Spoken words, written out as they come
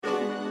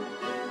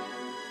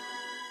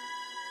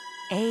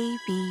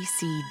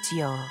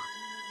A.B.C.Dior.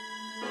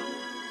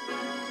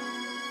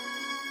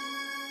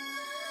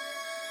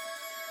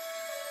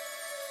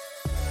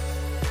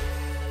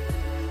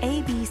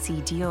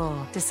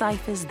 A.B.C.Dior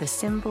deciphers the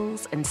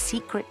symbols and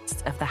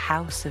secrets of the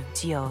House of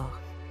Dior.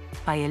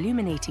 By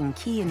illuminating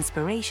key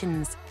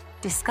inspirations,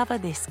 discover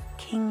this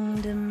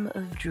kingdom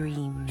of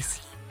dreams,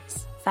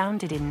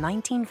 founded in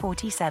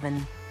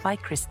 1947 by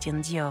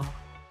Christian Dior.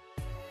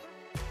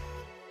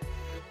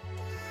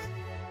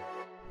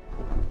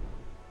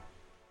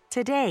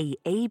 Today,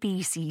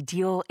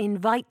 A.B.C.Dior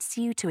invites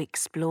you to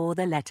explore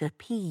the letter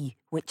P,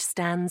 which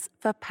stands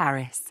for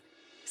Paris.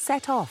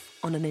 Set off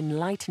on an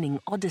enlightening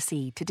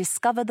odyssey to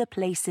discover the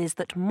places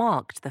that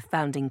marked the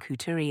founding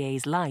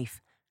couturier's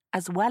life,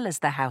 as well as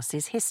the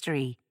house's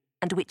history,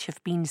 and which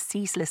have been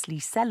ceaselessly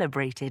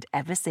celebrated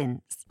ever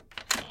since.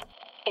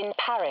 In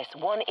Paris,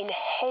 one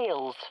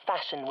inhales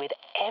fashion with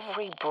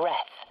every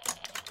breath,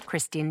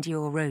 Christian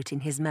Dior wrote in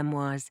his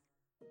memoirs.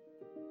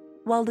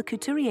 While the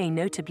couturier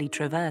notably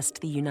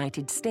traversed the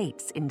United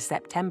States in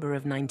September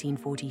of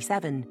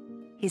 1947,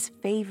 his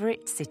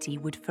favourite city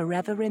would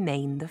forever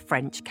remain the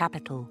French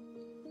capital.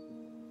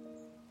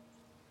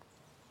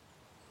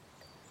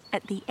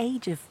 At the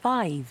age of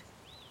 5,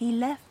 he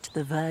left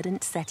the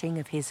verdant setting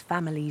of his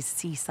family's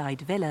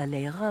seaside villa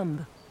Les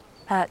Rambes,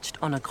 perched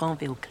on a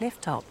Granville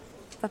cliff-top,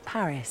 for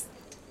Paris.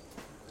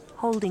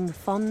 Holding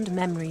fond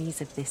memories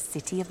of this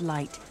city of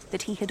light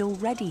that he had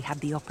already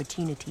had the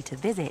opportunity to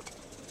visit,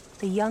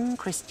 the young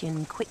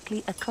Christian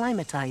quickly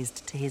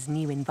acclimatized to his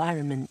new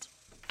environment.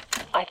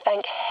 I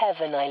thank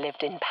heaven I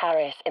lived in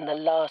Paris in the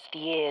last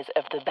years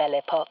of the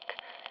Belle Époque.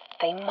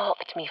 They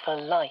marked me for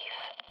life,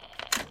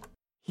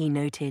 he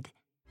noted.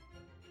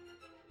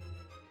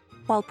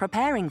 While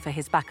preparing for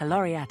his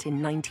baccalaureate in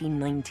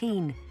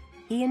 1919,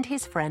 he and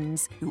his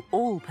friends, who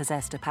all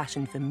possessed a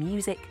passion for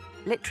music,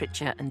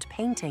 literature, and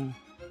painting,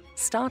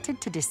 started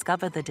to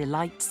discover the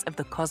delights of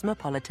the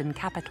cosmopolitan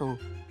capital,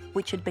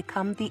 which had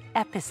become the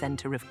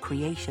epicenter of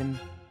creation.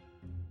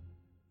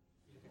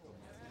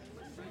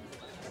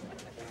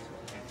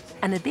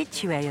 An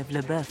habitué of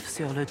Le Boeuf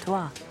sur le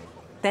Toit,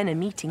 then a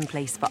meeting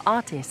place for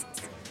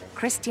artists,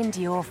 Christian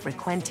Dior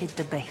frequented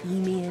the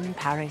bohemian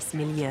Paris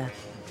milieu,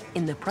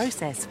 in the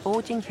process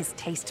forging his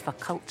taste for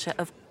culture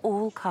of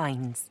all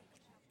kinds.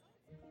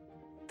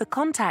 The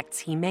contacts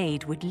he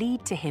made would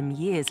lead to him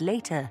years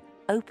later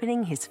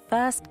opening his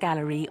first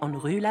gallery on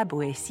Rue La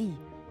Boétie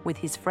with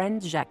his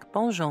friend Jacques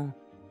Bonjon,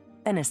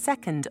 then a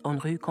second on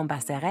Rue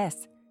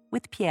Cambacérès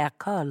with Pierre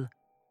Colle.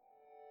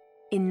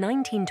 In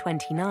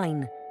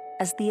 1929,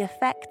 as the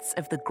effects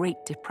of the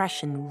Great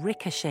Depression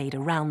ricocheted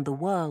around the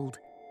world,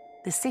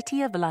 the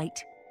City of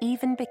Light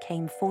even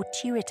became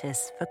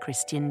fortuitous for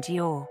Christian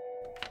Dior.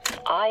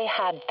 I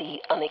had the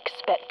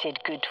unexpected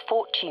good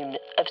fortune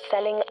of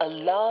selling a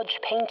large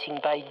painting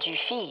by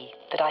Dufy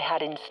that I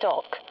had in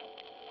stock.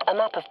 A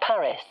map of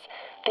Paris.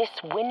 This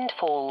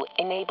windfall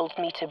enabled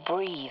me to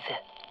breathe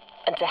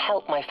and to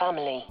help my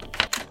family.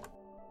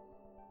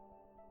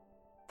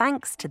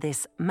 Thanks to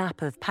this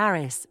map of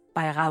Paris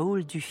by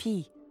Raoul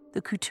Dufy,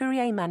 the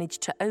couturier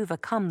managed to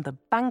overcome the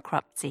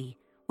bankruptcy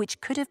which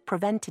could have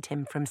prevented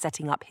him from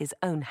setting up his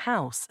own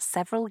house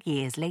several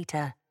years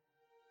later.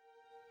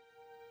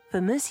 For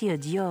Monsieur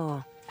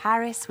Dior,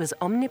 Paris was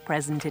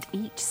omnipresent at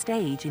each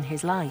stage in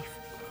his life.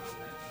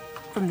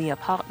 From the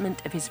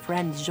apartment of his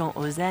friend Jean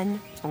Ozenne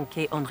on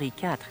Quai Henri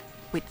IV,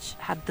 which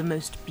had the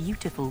most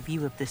beautiful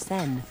view of the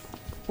Seine,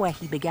 where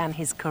he began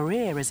his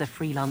career as a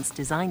freelance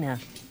designer,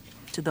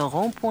 to the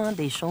Rond-Point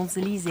des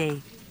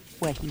Champs-Élysées,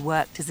 where he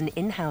worked as an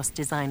in-house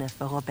designer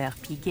for Robert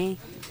Piguet,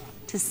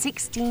 to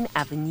 16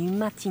 Avenue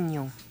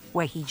Matignon,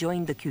 where he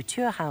joined the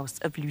couture house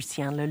of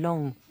Lucien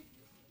Lelong.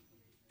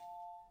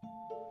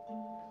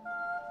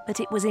 But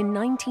it was in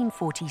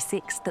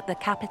 1946 that the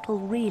capital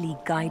really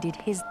guided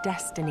his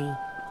destiny,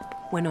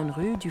 when on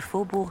Rue du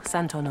Faubourg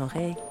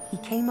Saint-Honoré, he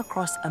came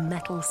across a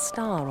metal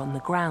star on the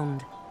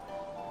ground.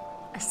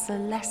 A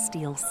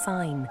celestial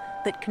sign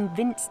that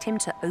convinced him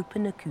to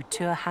open a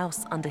couture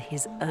house under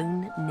his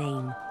own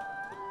name.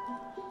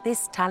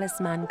 This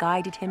talisman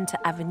guided him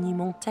to Avenue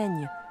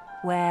Montaigne,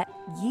 where,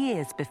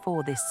 years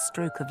before this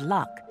stroke of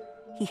luck,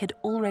 he had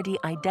already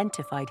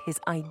identified his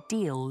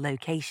ideal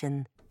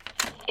location.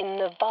 In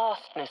the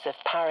vastness of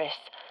Paris,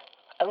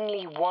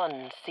 only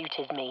one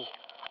suited me.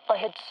 I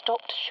had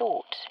stopped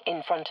short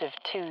in front of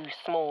 2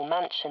 small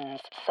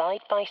mansions side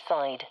by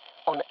side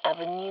on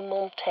Avenue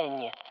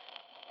Montaigne,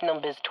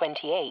 numbers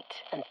 28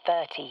 and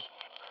 30.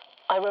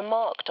 I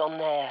remarked on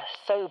their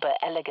sober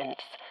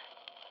elegance.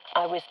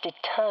 I was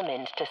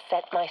determined to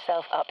set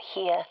myself up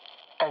here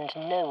and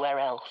nowhere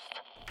else.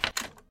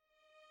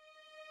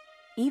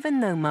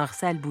 Even though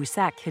Marcel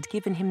Boussac had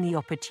given him the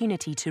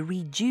opportunity to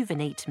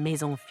rejuvenate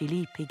Maison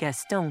Philippe et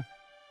Gaston,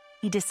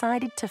 he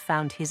decided to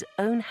found his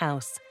own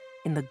house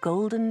in the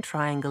golden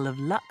triangle of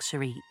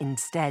luxury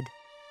instead.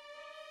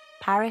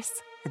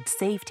 Paris had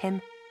saved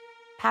him,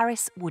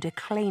 Paris would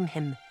acclaim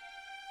him,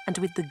 and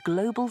with the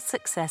global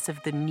success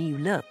of the new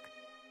look,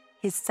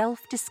 his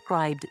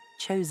self-described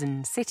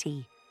chosen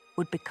city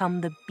would become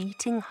the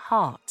beating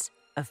heart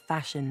of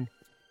fashion.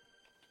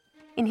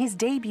 In his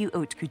debut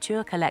haute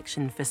couture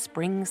collection for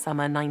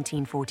spring-summer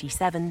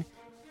 1947,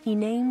 he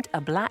named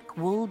a black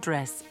wool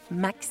dress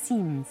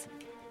Maxime's,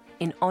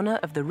 in honor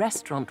of the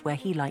restaurant where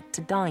he liked to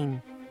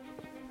dine,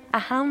 a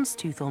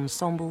houndstooth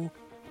ensemble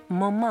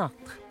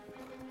Montmartre,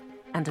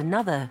 and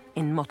another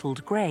in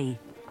mottled grey,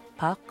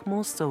 Parc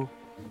Monceau.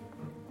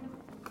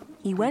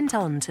 He went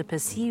on to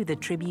pursue the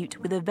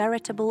tribute with a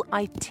veritable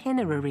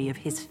itinerary of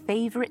his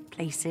favourite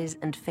places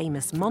and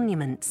famous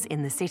monuments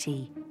in the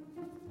city.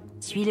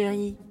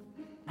 Tuileries,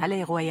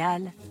 Palais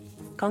Royal,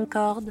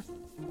 Concorde,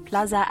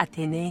 Plaza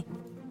Athénée,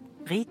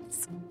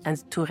 Ritz,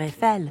 and Tour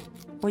Eiffel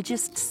were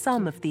just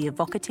some of the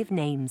evocative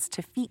names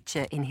to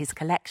feature in his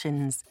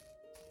collections.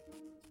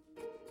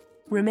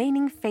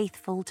 Remaining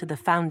faithful to the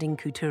founding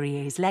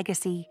couturier's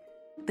legacy,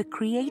 the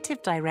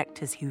creative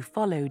directors who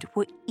followed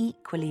were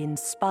equally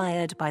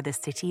inspired by the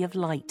City of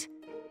Light,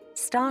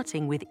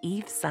 starting with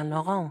Yves Saint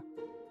Laurent,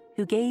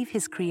 who gave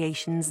his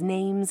creations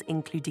names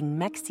including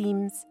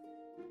Maxime's,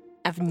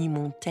 Avenue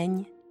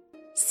Montaigne,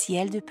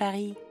 Ciel de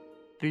Paris,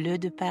 Bleu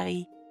de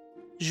Paris,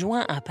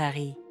 Juin à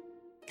Paris,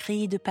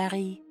 Cri de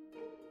Paris,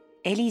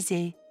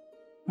 Élysée,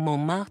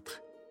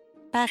 Montmartre,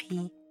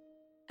 Paris,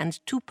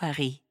 and Tout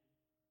Paris.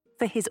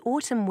 For his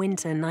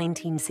autumn-winter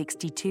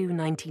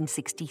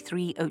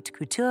 1962-1963 haute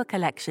couture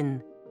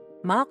collection,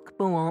 Marc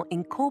Bohan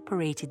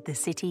incorporated the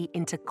city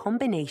into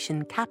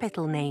combination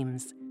capital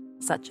names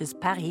such as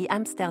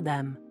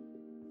Paris-Amsterdam,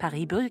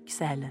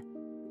 Paris-Bruxelles,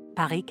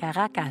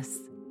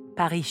 Paris-Caracas,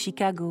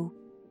 Paris-Chicago,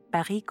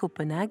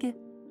 Paris-Copenhague,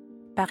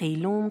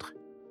 Paris-Londres,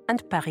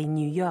 and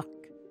Paris-New York.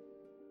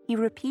 He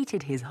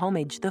repeated his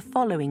homage the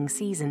following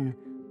season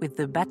with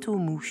the Bateau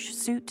Mouche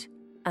suit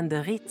and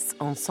the Ritz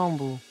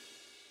ensemble.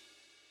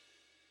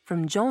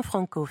 From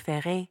Gianfranco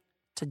Ferré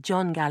to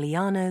John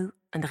Galliano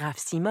and Raf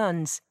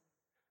Simons,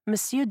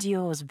 Monsieur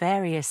Dior's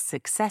various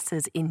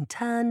successors in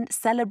turn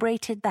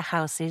celebrated the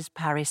house's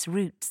Paris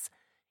roots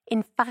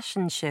in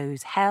fashion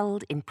shows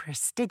held in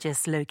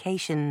prestigious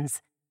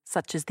locations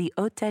such as the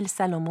Hôtel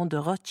Salomon de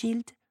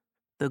Rothschild,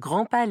 the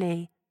Grand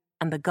Palais,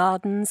 and the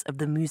gardens of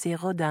the Musée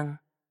Rodin.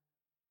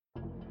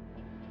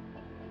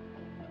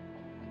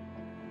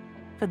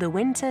 For the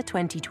winter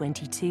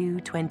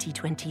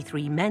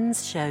 2022-2023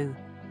 men's show,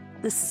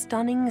 the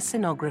stunning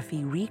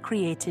scenography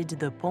recreated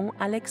the Pont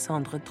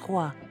Alexandre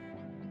III,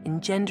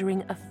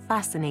 engendering a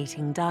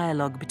fascinating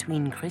dialogue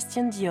between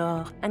Christian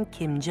Dior and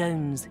Kim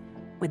Jones,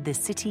 with the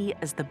city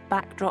as the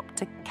backdrop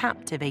to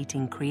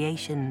captivating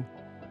creation.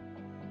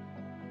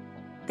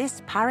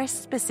 This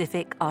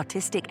Paris-specific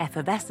artistic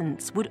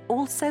effervescence would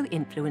also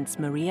influence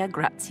Maria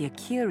Grazia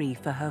Chiuri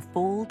for her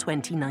fall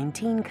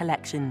 2019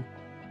 collection,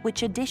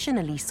 which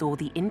additionally saw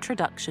the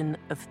introduction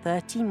of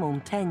 30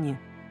 Montaigne,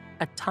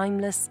 a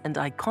timeless and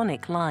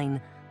iconic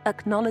line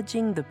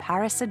acknowledging the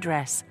Paris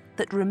address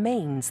that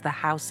remains the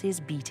house's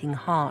beating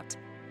heart.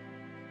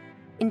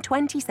 In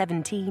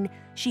 2017,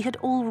 she had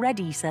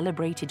already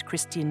celebrated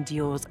Christian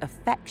Dior's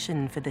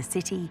affection for the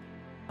city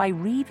by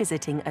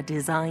revisiting a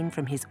design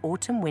from his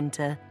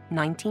autumn-winter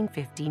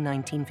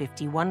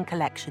 1950-1951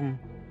 collection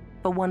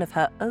for one of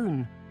her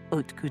own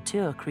haute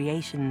couture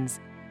creations.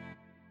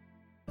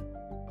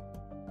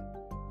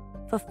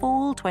 For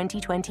fall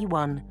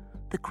 2021,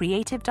 the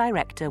creative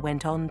director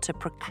went on to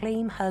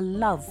proclaim her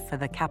love for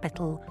the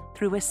capital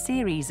through a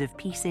series of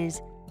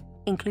pieces,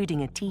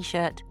 including a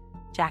t-shirt,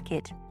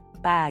 jacket,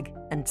 bag,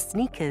 and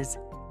sneakers,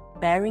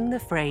 bearing the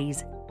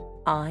phrase,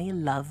 "I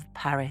love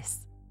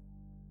Paris."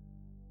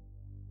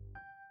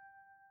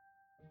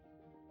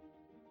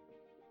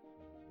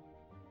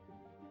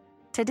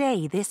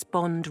 Today, this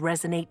bond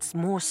resonates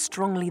more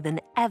strongly than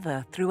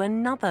ever through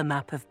another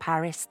map of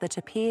Paris that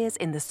appears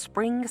in the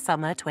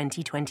Spring-Summer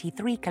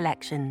 2023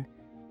 collection.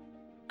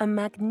 A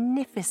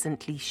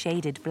magnificently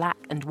shaded black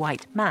and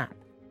white map,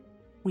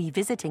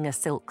 revisiting a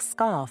silk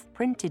scarf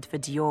printed for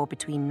Dior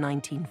between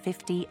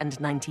 1950 and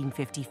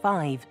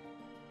 1955,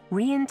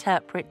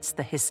 reinterprets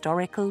the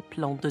historical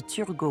Plan de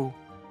Turgot,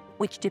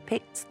 which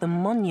depicts the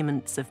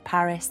monuments of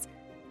Paris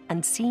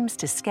and seems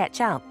to sketch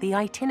out the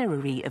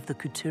itinerary of the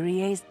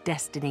couturier's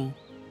destiny.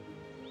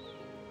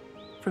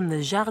 From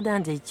the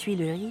Jardin des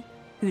Tuileries,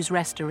 whose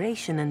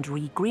restoration and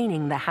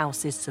regreening the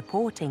house is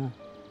supporting,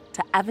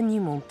 to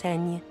Avenue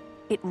Montaigne,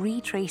 it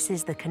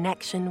retraces the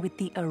connection with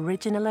the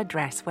original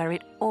address where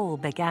it all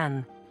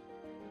began.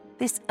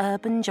 This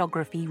urban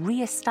geography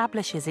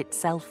re-establishes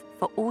itself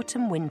for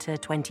autumn-winter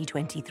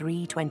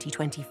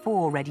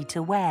 2023-2024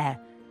 ready-to-wear,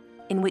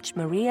 in which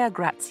Maria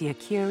Grazia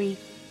Chiuri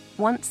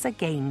once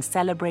again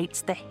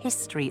celebrates the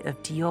history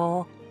of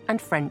Dior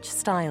and French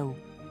style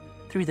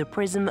through the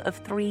prism of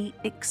three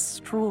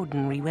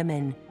extraordinary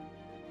women,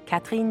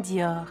 Catherine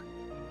Dior,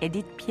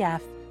 Edith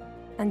Piaf,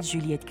 and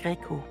Juliette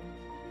Gréco.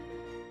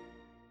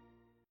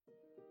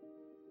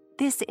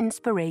 This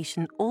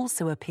inspiration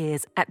also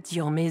appears at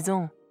Dior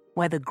Maison,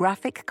 where the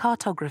graphic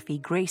cartography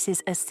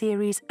graces a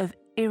series of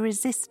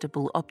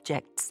irresistible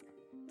objects,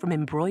 from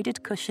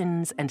embroidered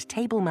cushions and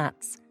table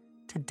mats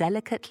to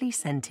delicately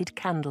scented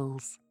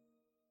candles.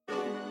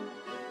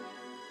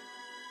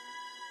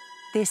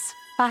 This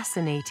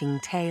fascinating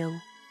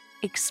tale,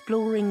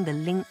 exploring the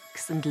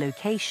links and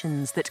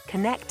locations that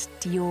connect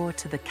Dior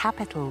to the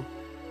capital,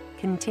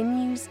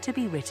 continues to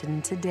be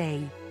written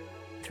today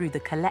through the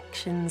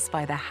collections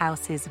by the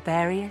house's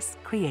various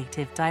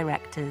creative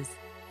directors.